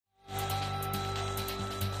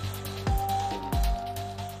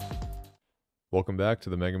Welcome back to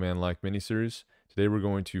the Mega Man-like miniseries. Today we're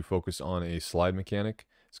going to focus on a slide mechanic.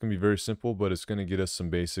 It's going to be very simple, but it's going to get us some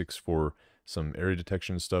basics for some area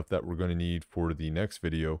detection stuff that we're going to need for the next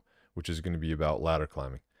video, which is going to be about ladder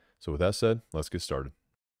climbing. So with that said, let's get started.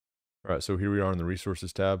 Alright, so here we are in the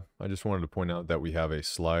Resources tab. I just wanted to point out that we have a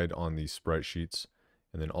slide on these sprite sheets,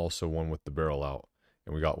 and then also one with the barrel out.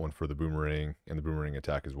 And we got one for the boomerang and the boomerang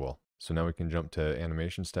attack as well. So now we can jump to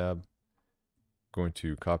Animations tab. Going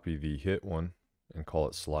to copy the hit one and call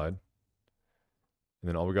it slide. And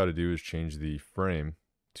then all we got to do is change the frame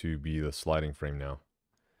to be the sliding frame now.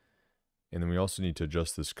 And then we also need to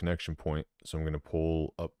adjust this connection point. So I'm going to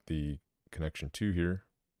pull up the connection 2 here,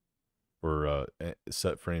 or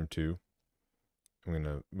set frame 2. I'm going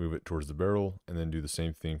to move it towards the barrel and then do the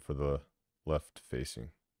same thing for the left facing.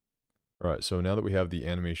 Alright, so now that we have the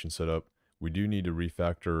animation set up, we do need to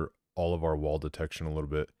refactor all of our wall detection a little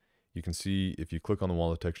bit. You can see, if you click on the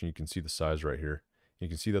wall detection, you can see the size right here. You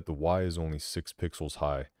can see that the Y is only 6 pixels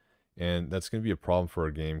high. And that's going to be a problem for our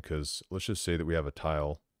game because let's just say that we have a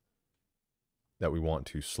tile that we want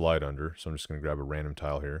to slide under. So I'm just going to grab a random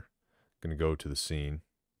tile here. I'm going to go to the scene.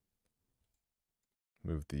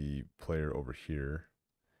 Move the player over here.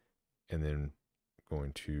 And then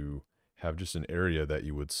going to have just an area that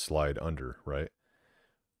you would slide under, right?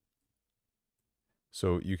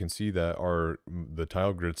 So you can see that the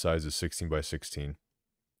tile grid size is 16 by 16.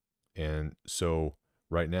 And so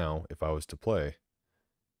right now, if I was to play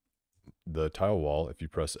the tile wall, if you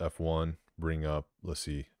press F1, bring up, let's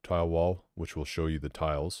see, tile wall, which will show you the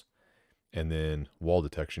tiles, and then wall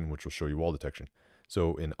detection, which will show you wall detection.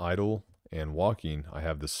 So in idle and walking, I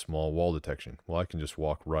have this small wall detection. Well, I can just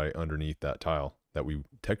walk right underneath that tile that we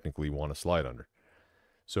technically want to slide under.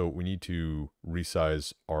 So we need to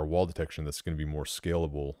resize our wall detection that's going to be more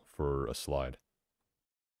scalable for a slide.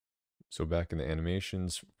 So back in the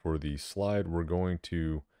animations for the slide, we're going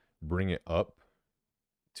to bring it up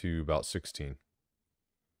to about 16.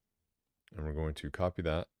 And we're going to copy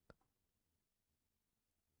that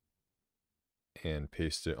and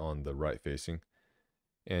paste it on the right facing.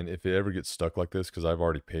 And if it ever gets stuck like this, because I've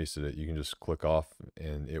already pasted it, you can just click off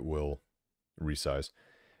and it will resize.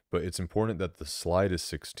 But it's important that the slide is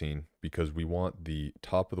 16 because we want the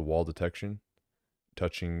top of the wall detection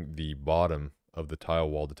touching the bottom of the tile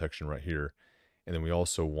wall detection right here. And then we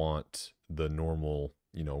also want the normal,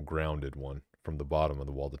 grounded one from the bottom of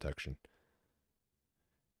the wall detection.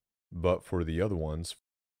 But for the other ones,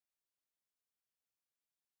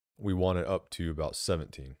 we want it up to about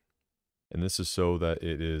 17. And this is so that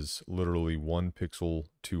it is literally 1 pixel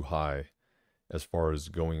too high as far as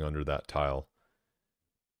going under that tile.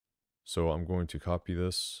 So I'm going to copy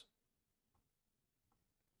this.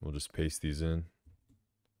 We'll just paste these in.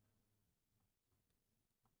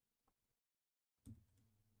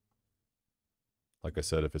 Like I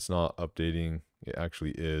said, if it's not updating, it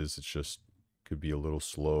actually is. It's just could be a little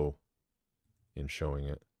slow in showing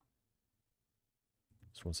it.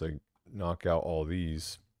 So once I knock out all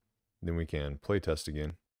these, then we can play test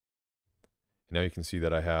again. And now you can see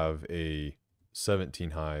that I have a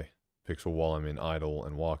 17 high pixel while I'm in idle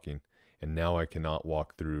and walking. And now I cannot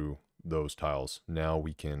walk through those tiles. Now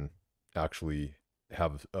we can actually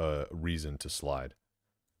have a reason to slide.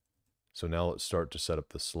 So now let's start to set up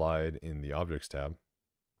the slide in the Objects tab.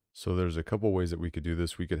 So there's a couple ways that we could do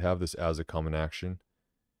this. We could have this as a common action.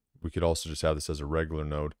 We could also just have this as a regular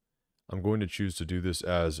node. I'm going to choose to do this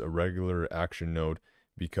as a regular action node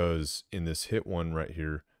because in this hit one right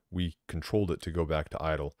here, we controlled it to go back to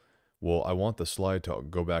idle. Well, I want the slide to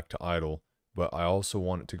go back to idle, but I also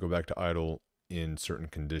want it to go back to idle in certain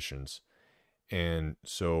conditions. And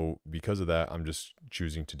so because of that, I'm just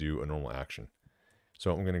choosing to do a normal action.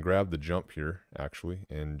 So I'm going to grab the jump here, actually,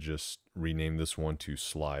 and just rename this one to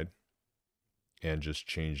slide and just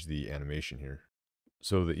change the animation here.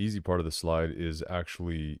 So the easy part of the slide is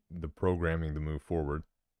actually the programming to move forward.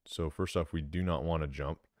 So first off, we do not want to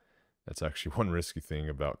jump. That's actually one risky thing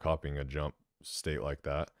about copying a jump state like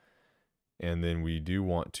that. And then we do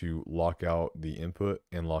want to lock out the input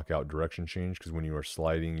and lock out direction change because when you are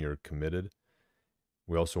sliding, you're committed.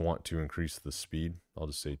 We also want to increase the speed. I'll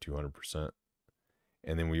just say 200%.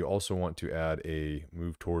 And then we also want to add a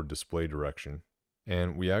move toward display direction.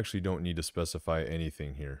 And we actually don't need to specify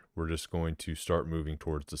anything here. We're just going to start moving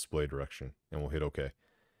towards display direction and we'll hit OK.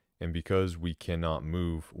 And because we cannot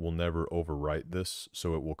move, we'll never overwrite this,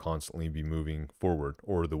 so it will constantly be moving forward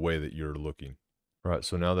or the way that you're looking. All right,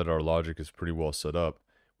 so now that our logic is pretty well set up,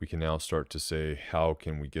 we can now start to say, how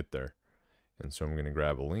can we get there? And so I'm going to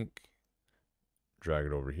grab a link, drag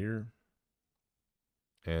it over here.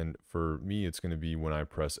 And for me, it's going to be when I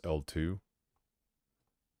press L2.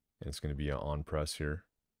 and it's going to be an on press here.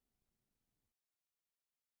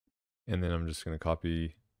 And then I'm just going to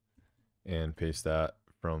copy and paste that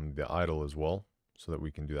from the idle as well, so that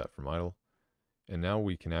we can do that from idle. And now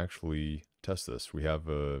we can actually test this. We have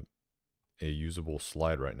a usable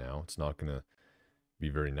slide right now. It's not going to be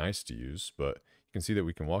very nice to use, but you can see that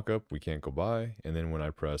we can walk up, we can't go by, and then when I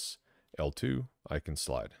press L2, I can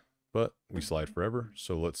slide. But we slide forever,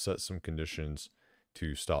 so let's set some conditions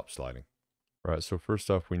to stop sliding. All right, so first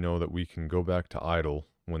off, we know that we can go back to idle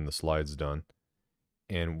when the slide's done,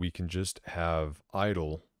 and we can just have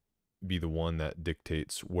idle be the one that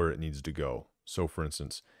dictates where it needs to go. So for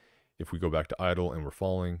instance, if we go back to idle and we're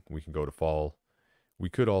falling, we can go to fall. We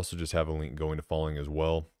could also just have a link going to falling as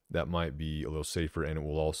well. That might be a little safer, and it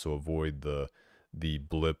will also avoid the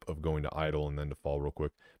blip of going to idle and then to fall real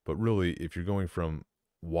quick. But really, if you're going from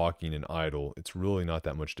walking and idle, it's really not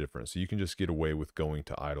that much different. So you can just get away with going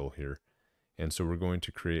to idle here. And so we're going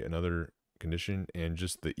to create another condition, and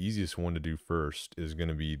just the easiest one to do first is going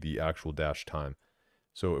to be the actual dash time.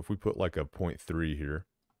 So if we put like a 0.3 here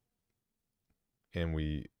and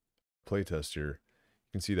we play test here,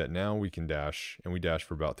 you can see that now we can dash, and we dash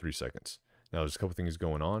for about 3 seconds. Now there's a couple things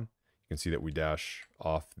going on. You can see that we can dash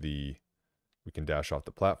off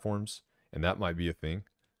the platforms, and that might be a thing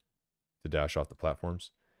to dash off the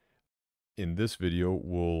platforms. In this video,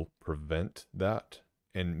 we'll prevent that,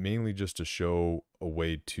 and mainly just to show a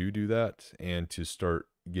way to do that and to start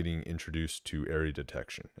getting introduced to area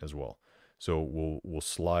detection as well. So we'll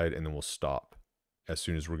slide and then we'll stop as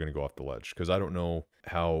soon as we're going to go off the ledge, because I don't know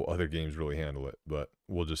how other games really handle it, but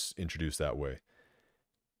we'll just introduce that way.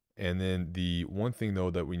 And then the one thing though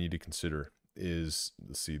that we need to consider is,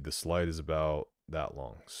 let's see, the slide is about that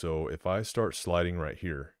long. So if I start sliding right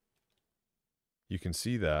here, you can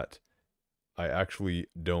see that I actually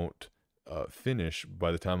don't finish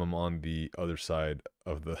by the time I'm on the other side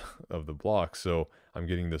of the block. So I'm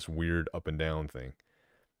getting this weird up and down thing.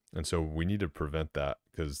 And so we need to prevent that,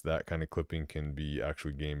 because that kind of clipping can be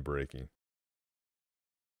actually game breaking.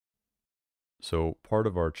 So part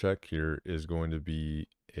of our check here is going to be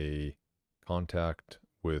a contact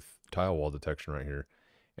with tile wall detection right here.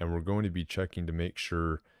 And we're going to be checking to make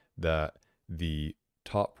sure that the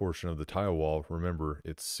top portion of the tile wall, remember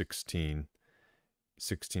it's 16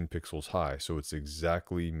 pixels high. So it's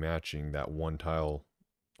exactly matching that one tile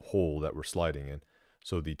hole that we're sliding in.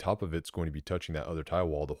 So the top of it's going to be touching that other tile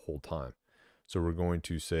wall the whole time. So we're going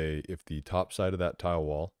to say if the top side of that tile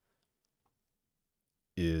wall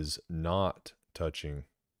is not touching,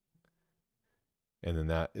 and then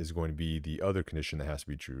that is going to be the other condition that has to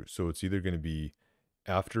be true. So it's either going to be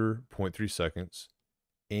after 0.3 seconds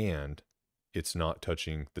and it's not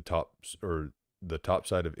touching the top, or the top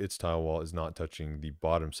side of its tile wall is not touching the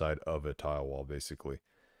bottom side of a tile wall, basically.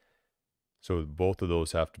 So both of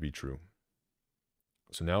those have to be true.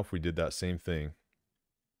 So now if we did that same thing,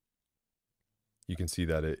 you can see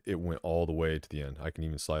that it went all the way to the end. I can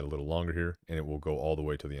even slide a little longer here and it will go all the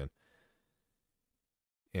way to the end.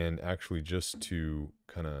 And actually, just to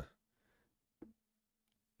kind of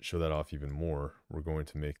show that off even more, we're going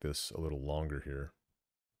to make this a little longer here,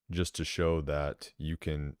 just to show that you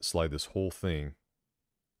can slide this whole thing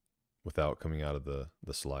without coming out of the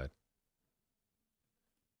slide.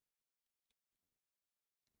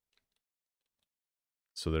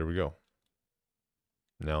 So there we go.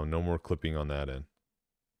 Now no more clipping on that end.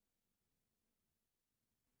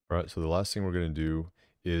 All right, so the last thing we're going to do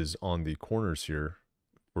is on the corners here,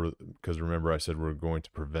 because remember I said we're going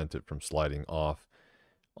to prevent it from sliding off.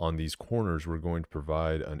 On these corners, we're going to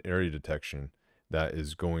provide an area detection that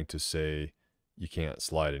is going to say you can't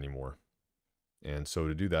slide anymore. And so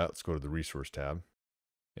to do that, let's go to the resource tab.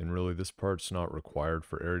 And really this part's not required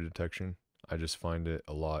for area detection. I just find it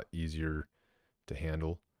a lot easier to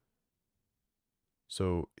handle.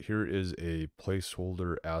 So here is a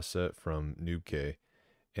placeholder asset from NoobK,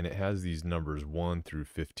 and it has these numbers 1 through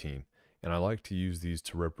 15. And I like to use these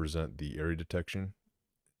to represent the area detection.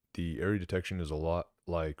 The area detection is a lot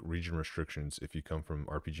like region restrictions if you come from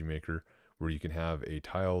RPG Maker, where you can have a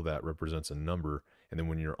tile that represents a number, and then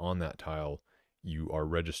when you're on that tile, you are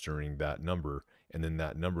registering that number, and then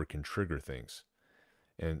that number can trigger things.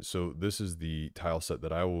 And so this is the tile set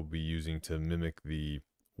that I will be using to mimic the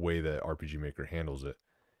way that RPG Maker handles it.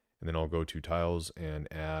 And then I'll go to tiles and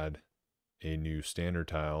add a new standard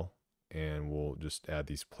tile, and we'll just add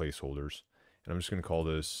these placeholders. And I'm just going to call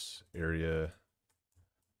this area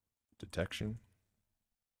detection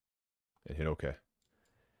and hit OK.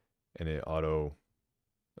 And it auto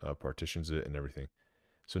partitions it and everything.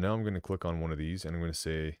 So now I'm going to click on one of these, and I'm going to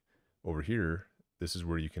say over here, this is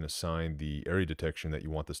where you can assign the area detection that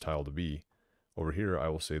you want this tile to be. over here, I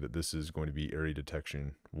will say that this is going to be area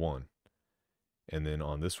detection 1. And then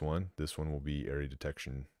on this one will be area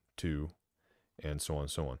detection 2, and so on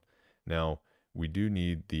and so on. Now, we do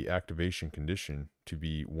need the activation condition to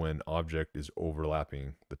be when object is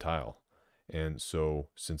overlapping the tile. And so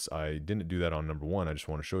since I didn't do that on number 1, I just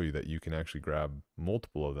want to show you that you can actually grab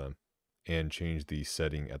multiple of them and change the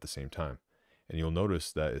setting at the same time. And you'll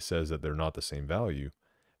notice that it says that they're not the same value,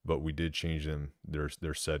 but we did change them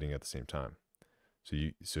their setting at the same time. So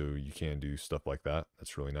you can do stuff like that.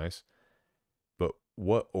 That's really nice. But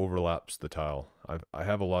what overlaps the tile? I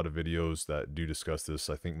have a lot of videos that do discuss this.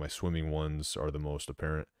 I think my swimming ones are the most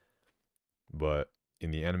apparent. But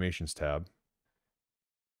in the animations tab,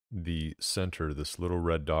 the center, this little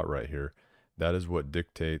red dot right here, that is what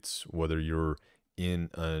dictates whether you're in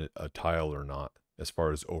a tile or not as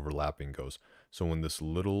far as overlapping goes. So when this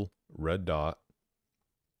little red dot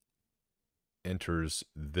enters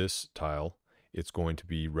this tile, it's going to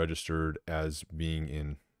be registered as being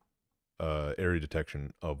in area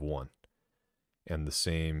detection of 1. And the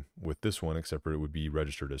same with this one, except for it would be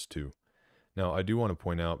registered as 2. Now, I do want to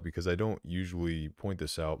point out, because I don't usually point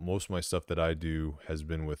this out, most of my stuff that I do has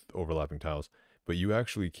been with overlapping tiles, but you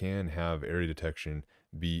actually can have area detection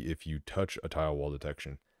be if you touch a tile wall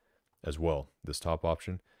detection as well, this top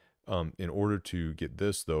option. In order to get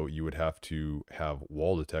this, though, you would have to have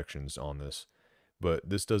wall detections on this, but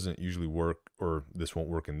this doesn't usually work, or this won't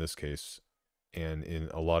work in this case, and in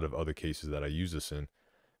a lot of other cases that I use this in,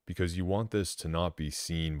 because you want this to not be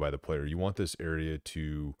seen by the player. You want this area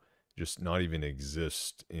to just not even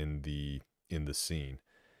exist in the scene.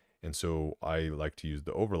 And so I like to use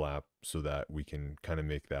the overlap so that we can kind of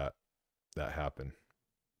make that happen.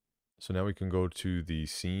 So now we can go to the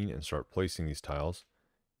scene and start placing these tiles.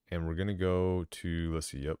 And we're going to go to, let's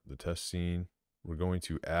see, yep, the test scene. We're going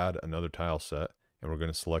to add another tile set, and we're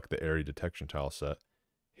going to select the area detection tile set.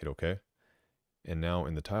 Hit OK. And now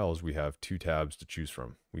in the tiles, we have 2 tabs to choose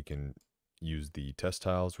from. We can use the test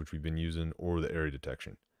tiles, which we've been using, or the area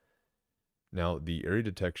detection. Now, the area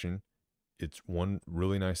detection, it's one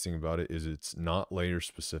really nice thing about it is it's not layer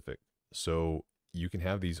specific. So you can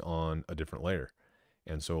have these on a different layer.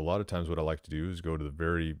 And so a lot of times what I like to do is go to the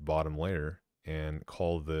very bottom layer and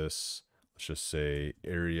call this, let's just say,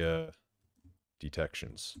 area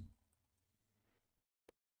detections.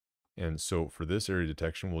 And so for this area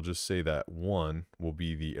detection, we'll just say that 1 will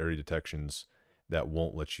be the area detections that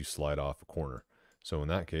won't let you slide off a corner. So in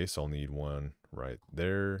that case, I'll need 1 right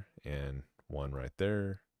there, and 1 right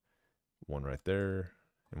there, 1 right there,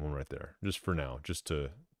 and 1 right there, just for now, just to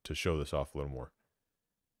show this off a little more.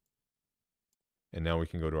 And now we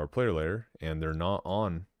can go to our player layer, and they're not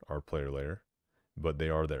on our player layer, but they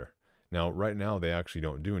are there. Now, right now, they actually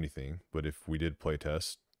don't do anything, but if we did play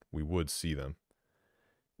test, we would see them.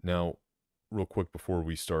 Now, real quick before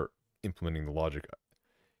we start implementing the logic,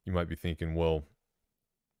 you might be thinking, well,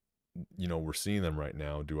 you know, we're seeing them right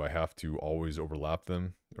now. Do I have to always overlap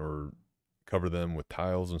them or cover them with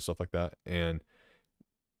tiles and stuff like that? And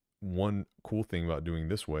one cool thing about doing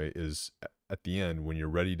this way is at the end, when you're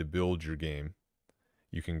ready to build your game,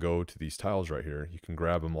 you can go to these tiles right here. You can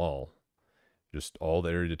grab them all, just all the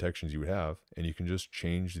area detections you would have, and you can just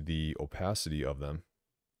change the opacity of them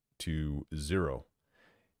to 0.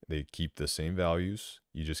 They keep the same values,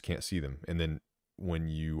 you just can't see them. And then when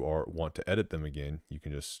you want to edit them again, you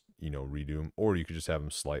can just, you know, redo them, or you could just have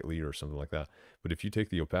them slightly or something like that. But if you take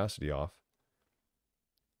the opacity off,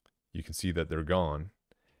 you can see that they're gone.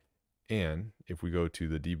 And if we go to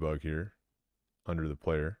the debug here under the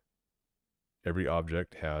player, every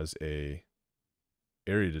object has a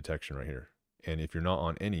area detection right here. And if you're not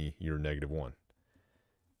on any, you're -1.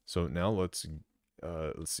 So now let's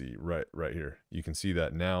see, right here. You can see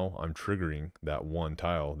that now I'm triggering that 1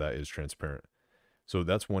 tile that is transparent. So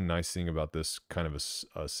that's one nice thing about this kind of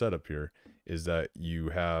a setup here, is that you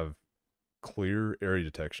have clear area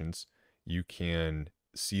detections. You can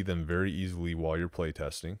see them very easily while you're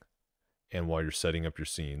playtesting and while you're setting up your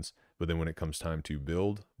scenes. But then when it comes time to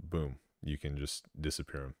build, boom, you can just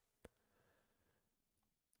disappear them.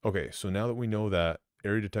 Okay, so now that we know that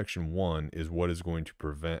area detection 1 is what is going to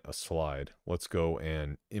prevent a slide, let's go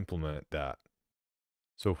and implement that.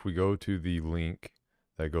 So if we go to the link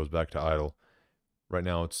that goes back to idle, right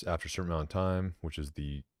now it's after a certain amount of time, which is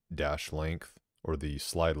the dash length or the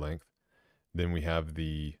slide length. Then we have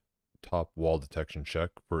the top wall detection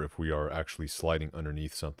check for if we are actually sliding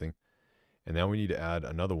underneath something. And now we need to add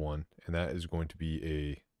another one, and that is going to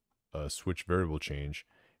be a switch variable change.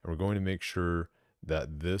 And we're going to make sure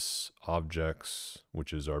that this objects,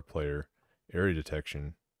 which is our player, area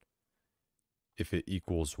detection, if it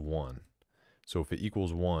equals 1. So if it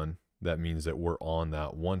equals 1, that means that we're on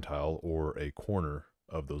that one tile or a corner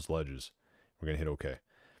of those ledges. We're going to hit OK.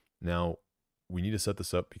 Now, we need to set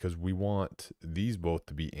this up because we want these both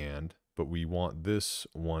to be and, but we want this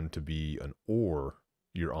one to be an or.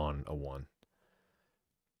 You're on a 1.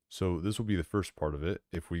 So this will be the first part of it.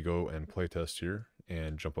 If we go and play test here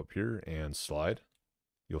and jump up here and slide,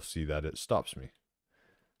 you'll see that it stops me.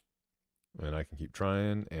 And I can keep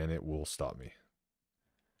trying and it will stop me.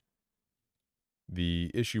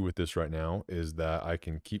 The issue with this right now is that I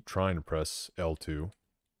can keep trying to press L2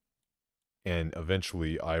 and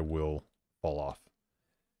eventually I will fall off.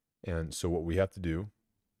 And so what we have to do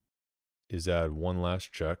is add one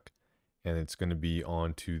last check, and it's going to be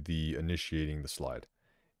on to the initiating the slide.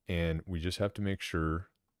 And we just have to make sure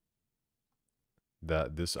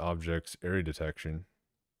that this object's area detection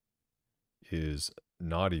is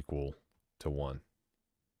not equal to 1.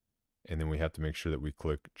 And then we have to make sure that we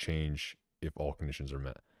click change if all conditions are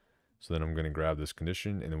met. So then I'm going to grab this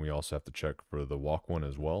condition, and then we also have to check for the walk one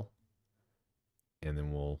as well. And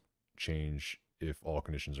then we'll change if all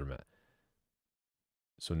conditions are met.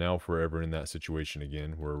 So now if we're ever in that situation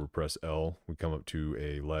again, where we press L, we come up to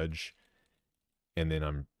a ledge, and then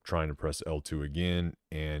I'm trying to press L2 again,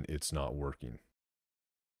 and it's not working.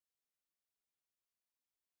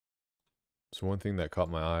 So one thing that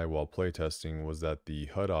caught my eye while playtesting was that the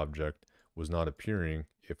HUD object was not appearing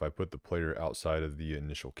if I put the player outside of the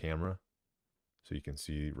initial camera. So you can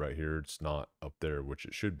see right here, it's not up there, which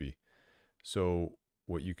it should be. So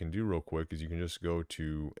what you can do real quick is you can just go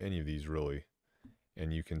to any of these really,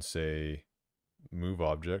 and you can say move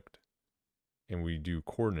object, and we do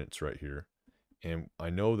coordinates right here. And I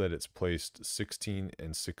know that it's placed 16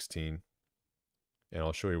 and 16, and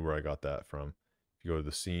I'll show you where I got that from. If you go to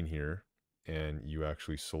the scene here and you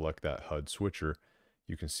actually select that HUD switcher,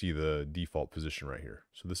 you can see the default position right here.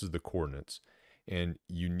 So this is the coordinates, and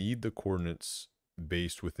you need the coordinates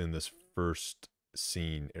based within this first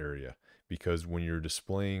scene area, because when you're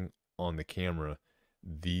displaying on the camera,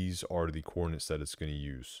 these are the coordinates that it's going to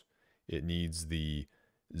use. It needs the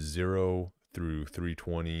 0 through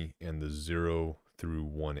 320 and the 0 through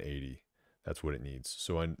 180. That's what it needs.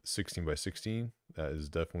 So on 16 by 16, that is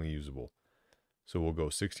definitely usable. So we'll go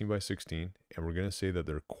 16 by 16, and we're going to say that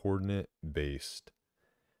they're coordinate based.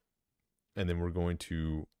 And then we're going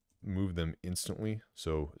to move them instantly.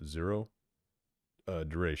 So 0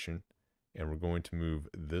 duration, and we're going to move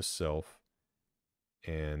this self,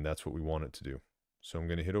 and that's what we want it to do. So I'm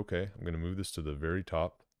going to hit OK. I'm going to move this to the very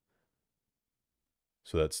top.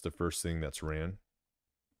 So that's the first thing that's ran.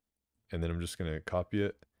 And then I'm just going to copy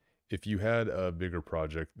it. If you had a bigger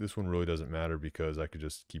project, this one really doesn't matter because I could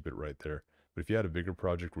just keep it right there. But if you had a bigger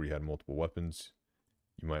project where you had multiple weapons,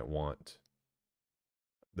 you might want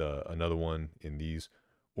another one in these,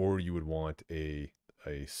 or you would want a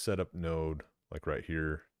setup node like right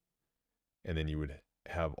here, and then you would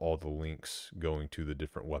have all the links going to the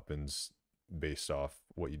different weapons based off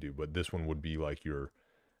what you do. But this one would be like your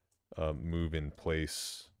move in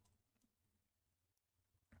place,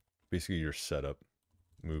 basically your setup,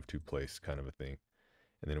 move to place kind of a thing,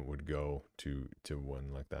 and then it would go to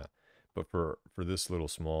one like that. But for this little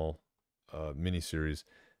small mini series,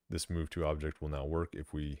 this move to object will now work.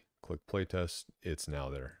 If we click playtest, it's now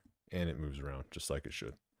there, and it moves around just like it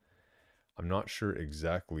should. I'm not sure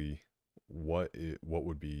exactly what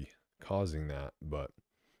would be causing that, but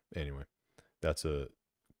anyway, that's a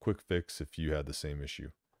quick fix if you had the same issue.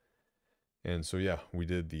 And so yeah, we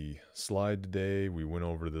did the slide today. We went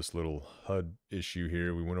over this little HUD issue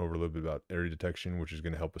here. We went over a little bit about area detection, which is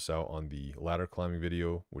going to help us out on the ladder climbing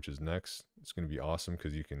video, which is next. It's going to be awesome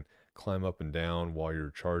because you can climb up and down while you're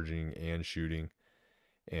charging and shooting,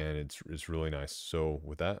 and it's really nice. So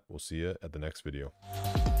with that, we'll see you at the next video.